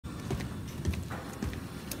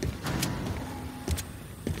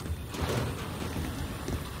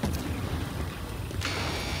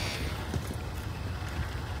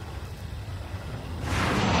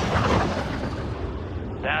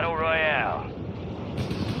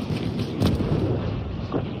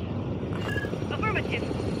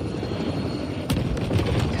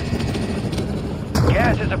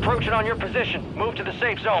is approaching on your position. Move to the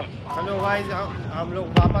safe zone. Hello guys, हम लोग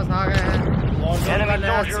वापस आ गए हैं। Warzone का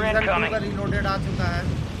नया सीजन 2 का रीलोडेड आ चुका है।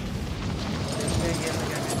 देखते हैं गेम में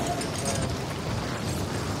क्या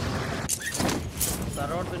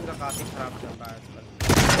सर्वर तो इनका काफी खराब चल रहा है आजकल।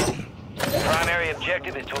 The primary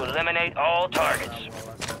objective is to eliminate all targets.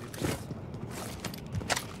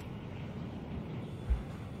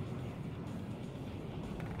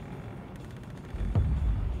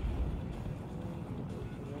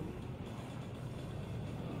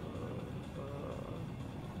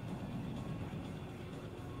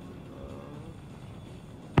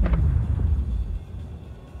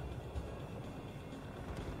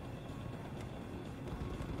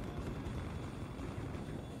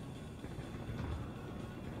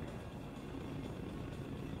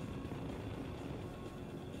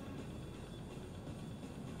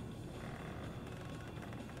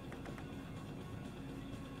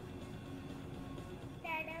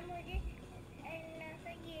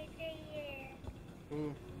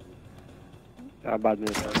 बाद में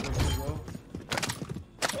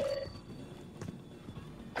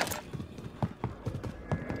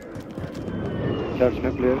चर्च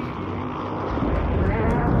में प्लेयर्स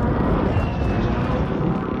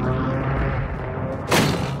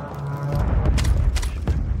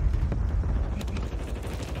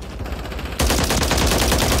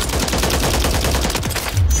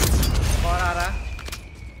और आ रहा है।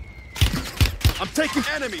 I'm taking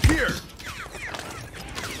enemy here.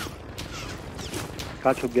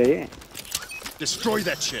 कहाँ छुप गया ये? Destroy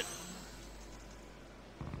that shit.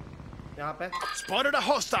 यहाँ पे Spotted a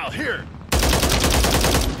hostile here.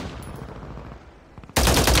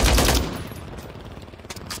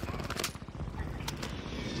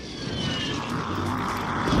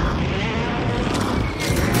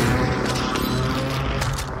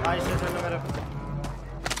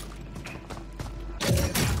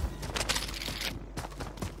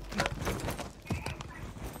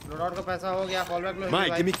 Load का पैसा हो गया। फॉल बैक लो।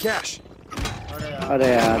 Mike, give me cash. अरे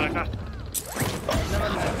यार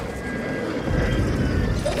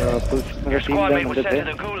कुछ मेरे Your टीम squad में mate was होते sent थे to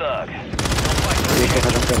the gulag. ये को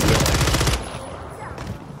खत्म कर दिया।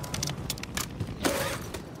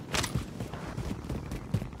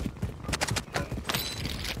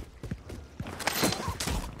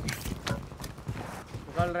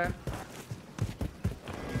 निकल रहे हैं।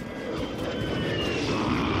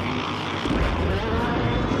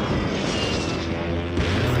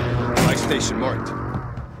 Station marked.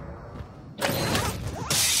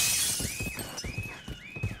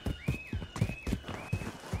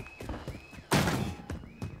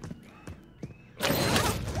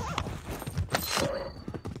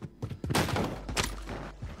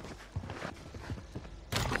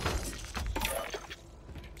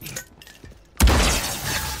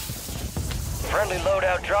 Friendly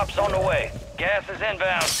loadout drops on the way. Gas is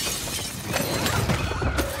inbound.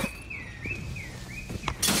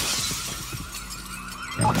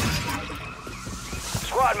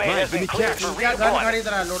 Squad mate has been cleared for क्या गन redeployment. खरीद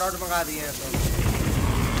रहा है? लोडआउट मंगा दिए हैं तो।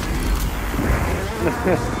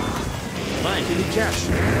 Mike, give me cash.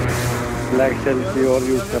 Black selfie और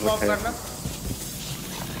यूज कर रखा है।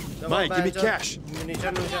 Mike, give me cash. नीचे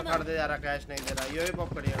खड़ दे जा रहा, कैश नहीं दे रहा। ये भी पॉप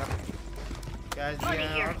करिएगा। कैश दिए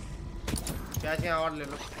हैं और कैश यहाँ और ले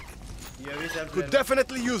लो। ये भी सब Could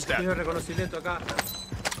definitely use that.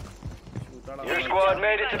 Your squad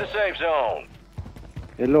made it to the safe zone.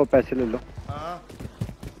 ले लो पैसे ले लो। हाँ।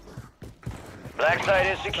 Black site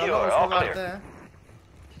is secure. All clear.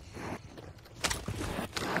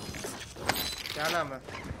 क्या नाम है?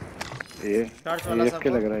 ये चर्च वाला सब के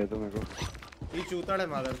लग रहा है तो मेरे को। ये चूतड़ है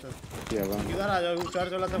मादर से। क्या बात? इधर आ जाओ,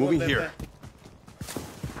 चर्च वाला सब Moving बोलते here. हैं।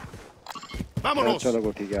 Vámonos. चलो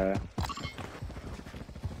को ठीक है आया।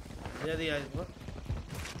 ये दिया इसको।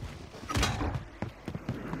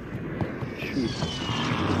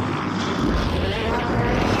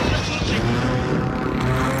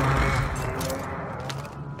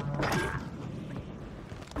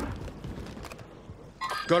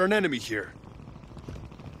 Got an enemy here.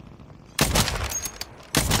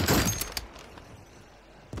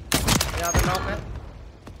 यहाँ पे नॉक है।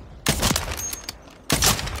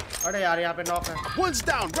 अरे यार यहाँ पे नॉक है। One's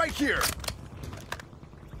down right here.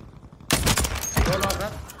 दो नॉक है।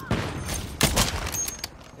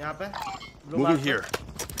 यहाँ पे। Moving here.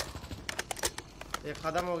 एक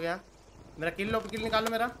खत्म हो गया। मेरा किल लो, किल निकालो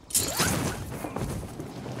मेरा।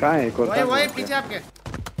 कहाँ है? वही पीछे आपके।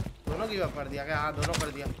 दोनों गिव अप कर दिया क्या? हाँ दोनों कर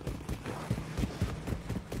दिया।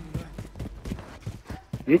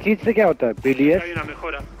 ये चीज से क्या होता है? पीडीएस?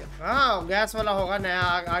 हाँ गैस वाला होगा नया,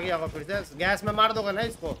 आ गया होगा फिर से। गैस में मार दोगे ना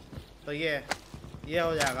इसको तो ये ये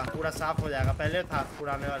हो जाएगा, पूरा साफ हो जाएगा। पहले था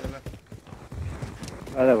पुराने वाले में।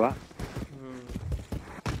 अरे वाह।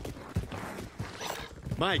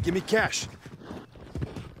 Mike, give me cash.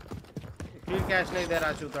 फिर कैश नहीं दे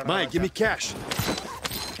रहा चूतड़ा। Mike, give me cash.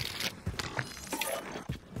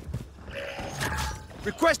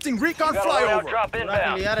 Requesting recon Got a loadout flyover. drop पूरा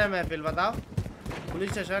inbound. क्लियर है महफिल, बताओ। पुलिस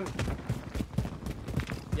स्टेशन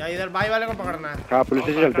या इधर बाई वाले को पकड़ना है? हाँ पुलिस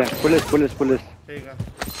स्टेशन चलते हैं। पुलिस पुलिस पुलिस ठीक है।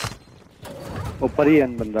 ऊपर ही है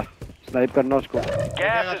बंदा, स्नाइप करना उसको।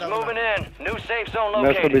 Gas is moving in. New safe zone मैं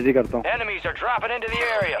उसको located. बिजी करता हूँ। Enemies are dropping into the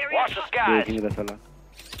area. Watch the skies. देखेंगे दस साला।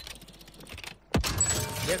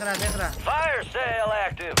 देख रहा। Fire sale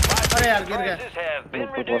active. अरे यार गिर गया। Prices have been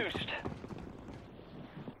reduced.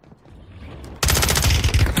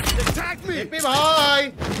 Attack me. Hippie भाई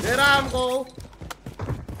दे रहा हमको।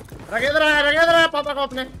 रखे इधर है पापा को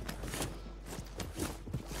अपने।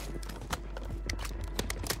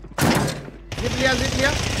 जीत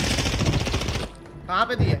लिया। कहाँ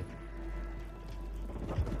पे दिए?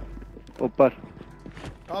 ऊपर।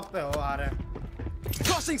 टॉप पे हो, आ रहे हैं।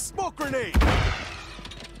 Tossing smoke grenade.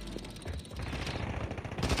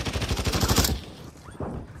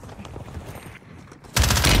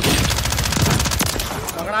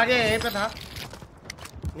 पकड़ा के यहीं पे था।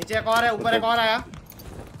 नीचे एक और है, ऊपर एक और आया।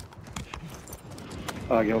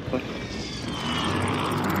 आ गया ऊपर।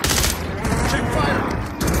 Check fire.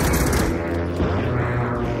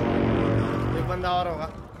 एक बंदा और होगा।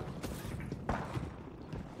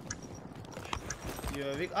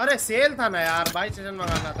 अरे सेल था ना यार, बाई स्टेशन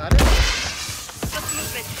मंगाना था। अरे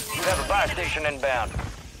You have a buy station inbound.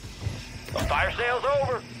 The fire sale's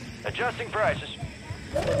over. Adjusting prices.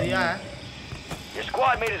 तो दिया है। Your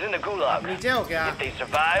squad mate is in the gulag. नीचे हो क्या? If they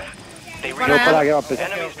survive, they ऊपर ये ऊपर आ गया reload. वापस।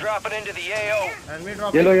 Enemies dropping into the AO. N V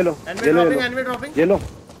ये लो ड्रॉपिंग। N V dropping. ये लो।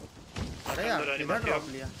 अरे यार किधर ड्रॉप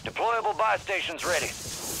लिया? Deployable buy stations ready.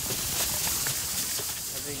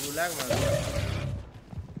 अरे गुलाग मार।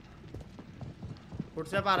 फुट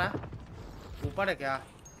से पा रहा है? ऊपर है क्या?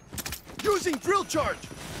 Using drill charge.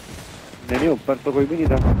 नहीं ऊपर तो कोई भी नहीं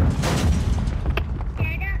था।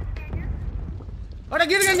 अरे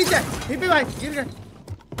गिर गए नीचे। हिप्पी भाई गिर गए।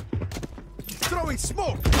 Throwing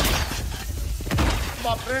smoke.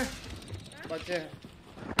 बाप रे बच्चे।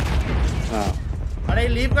 हाँ अरे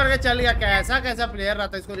लीव करके चल गया। कैसा प्लेयर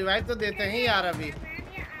रहता है, इसको रिवाइव तो देते हैं यार अभी।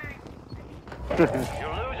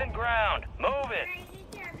 You're losing ground. Move it.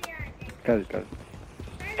 कल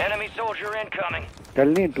Enemy soldier incoming. कल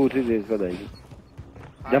नहीं 2-3 डेज बाद आएगी,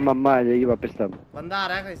 जब मम्मा आ जाएगी वापस तब। बंदा आ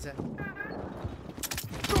रहा है कैसे?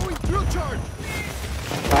 Throwing drill charge.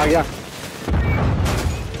 आ गया।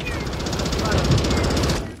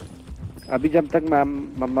 अभी जब तक मैम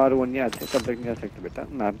मम्मा और वो नहीं आते तब तक नहीं आ सकते बेटा।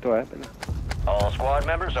 मैम तो आया पहले। All squad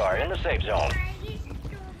members are in the safe zone.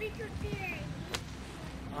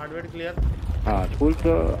 Hardware clear. हाँ स्कूल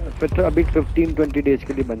तो फिर तो अभी 15-20 डेज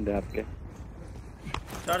के लिए बंद है आपके।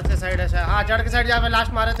 चर्च के साइड है शायद। हाँ चर्च के साइड जहाँ पे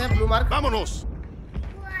लास्ट मारे थे, blue mark. Vámonos.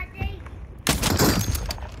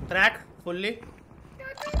 Crack fully.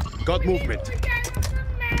 Got movement.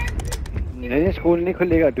 नहीं स्कूल नहीं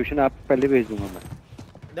खुलेगा, ट्यूशन आप पहले भेज दूंगा मैं।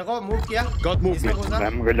 देखो मूव किया। Got movement. इसमें घुसा।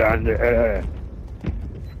 मैम को जान दे।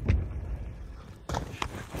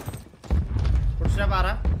 फुटस्टेप आ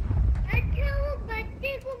रहा। अच्छा वो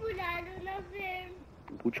बच्चे को बुला लो ना फिर।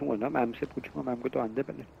 पूछूंगा ना मैम से, पूछूंगा मैम को तो आने दे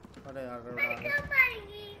पहले। अरे यार कब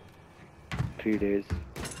आएंगी? 3 डेज।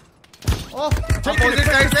 ओह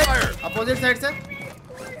अपोजिट साइड से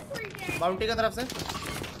बाउंटी की तरफ से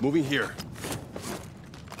Moving here.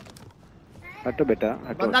 हटो बेटा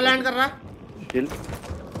हटो। बंदा लैंड कर रहा है। चिल।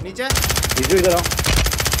 नीचे इधर आओ।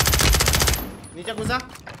 नीचे घुसा।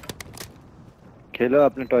 खेलो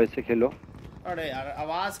अपने टॉय से खेलो। अरे यार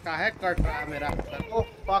आवाज का है कट रहा है मेरा। Oh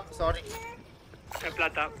fuck sorry.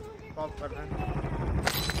 पॉप कर रहा है।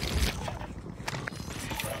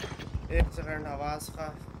 1 सेकंड आवाज का।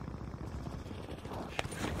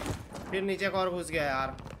 फिर नीचे एक और घुस गया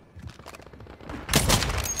यार।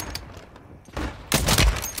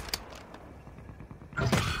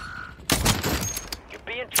 You're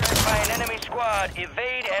being tracked by an enemy squad.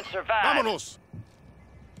 Evade and survive. Vámonos.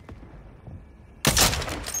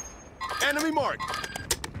 Enemy mark.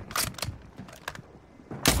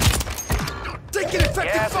 Taking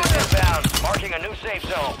effective Gas is fire. inbound. Marking a new safe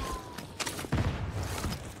zone.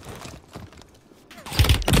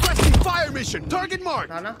 Requesting fire mission. Target mark.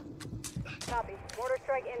 था ना? Copy. Mortar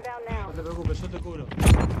strike inbound now.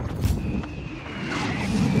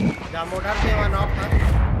 जहाँ motor थे वहाँ knock था।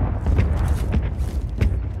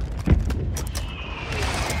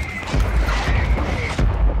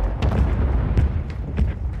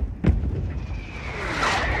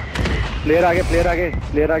 Player आगे player आगे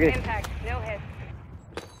player आगे। Impact. No hits.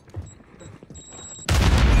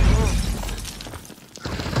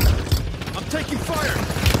 I'm taking fire.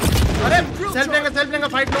 अरे सेल्फ लेंगे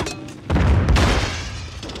फाइट लो।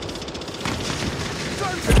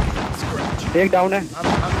 एक डाउन है।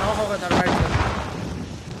 हम नॉक हो गए थर्ड फाइट से।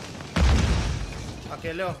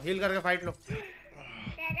 अकेले हो, हील करके फाइट लो।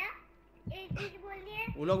 दादा एक चीज बोलनी है।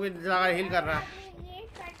 वो लोग भी लगा हील कर रहा है। आपने ये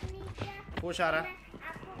कट नहीं किया। पुश आ रहा है।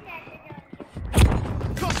 आपको कैसे जाऊँ?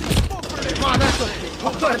 मार तो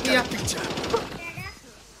हुक कर दिया। दादा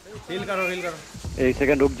हील करो। एक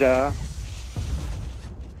सेकंड रुक जा।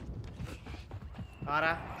 आ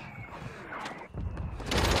रहा।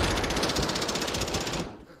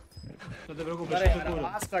 अरे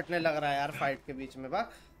आवाज कटने लग रहा है यार फाइट के बीच में बा।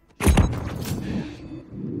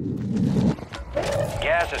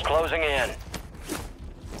 Gas is closing in.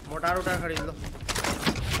 Motor खरीद लो।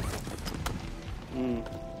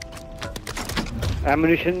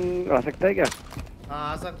 एमुनिशन आ सकता है क्या?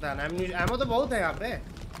 हाँ आ सकता है ना। एमो तो बहुत है यहाँ पे।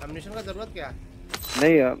 एमुनिशन का जरूरत क्या है?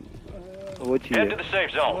 नहीं वो Head to चाहिए। the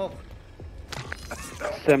safe zone.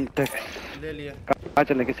 सेमटेक्स ले लिए। कहाँ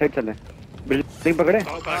चलें किस साइड चलें? बिल्डिंग पकड़े?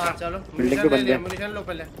 हाँ चलो। बिल्डिंग पे बंदे हैं। एमुनिशन लो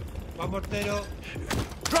पहले।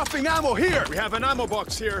 Dropping ammo here. We have an ammo box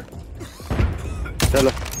here.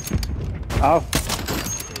 चलो आओ।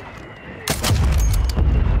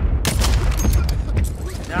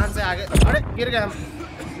 ध्यान से आगे। अरे गिर गए हम।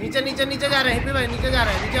 नीचे जा रहे हैं हिप्पी भाई, नीचे जा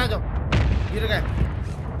रहे हैं। नीचे आ जाओ। गिर गए।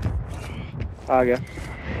 आ गया।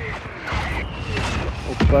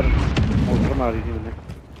 ऊपर मोटर मारी थी मैंने।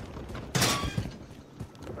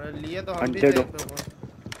 अरे लिए तो हम भी अंटे थे। दो।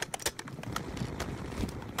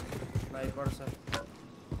 स्नाइपर से।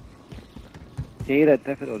 यही रहता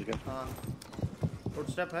है फिर और क्या। हाँ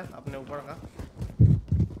फुटस्टेप है अपने ऊपर का।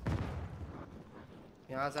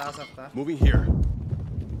 यहाँ से आ सकता है। Moving here.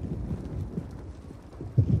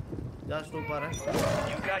 जस्ट ऊपर है।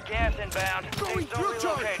 You've got gas inbound. Safe zone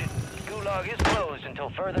relocated. Gulag is closed until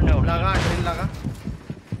further notice. लगा ड्रिल लगा।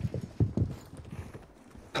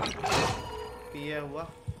 ये हुआ।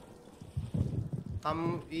 हम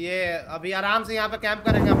ये अभी आराम से यहाँ पे कैंप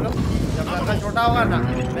करेंगे हम लोग। जब लड़का छोटा होगा ना,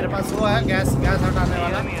 मेरे पास वो है गैस हटाने The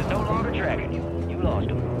वाला। enemy is no longer tracking you. You lost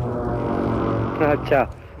him. अच्छा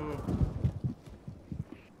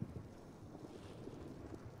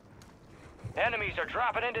Enemies are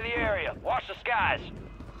dropping into the area. Watch the skies.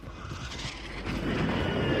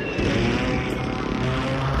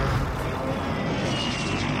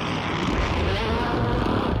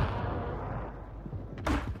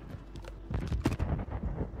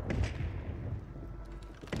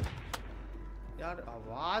 यार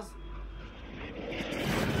आवाज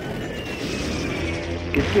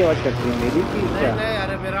किसकी आवाज करती है? मेरी की क्या? नहीं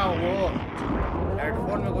अरे मेरा वो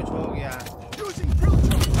हेडफोन में कुछ हो गया। Using drill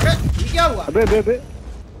charge. अरे ये क्या हुआ? अबे बे बे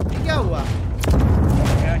ये क्या हुआ?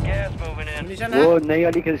 Got gas moving in. Mission है। वो नई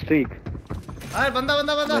वाली किल स्ट्रीक। अरे बंदा नहीं।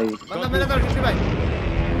 मेरे तरफ हिप्पी भाई।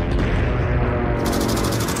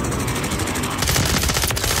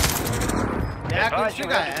 क्या Advise you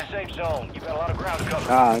किसका head to है? the safe zone. You've got a lot of ground cover.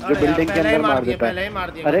 हाँ जो अरे यार, बिल्डिंग के पहले ही अंदर मार दिए, देता पहले ही है। मार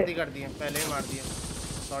दिए। अरे गलती कर दी है, पहले ही मार दिए।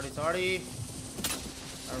 सॉरी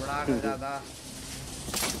गड़बड़ा कर ज्यादा।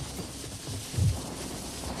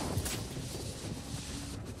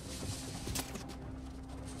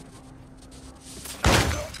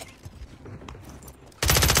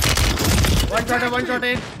 वन शॉट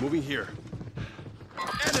एक। Moving here.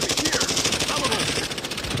 Enemy here. Ammo.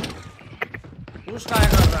 Push का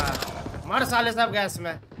कर रहा है। मर साले सब गैस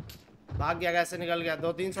में। भाग गया, गैस से निकल गया।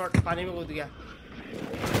 2-3 शॉट पानी में कूद गया।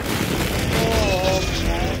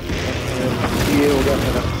 ये हो गया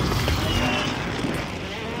मेरा।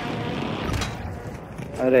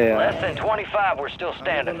 अरे यार Less than 25, we're still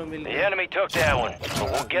standing. The enemy took that one, but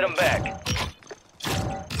we'll get them back.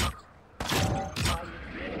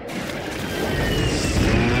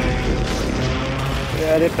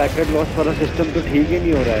 अरे पैकेट लॉस वाला सिस्टम तो ठीक ही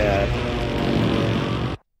नहीं हो रहा है यार।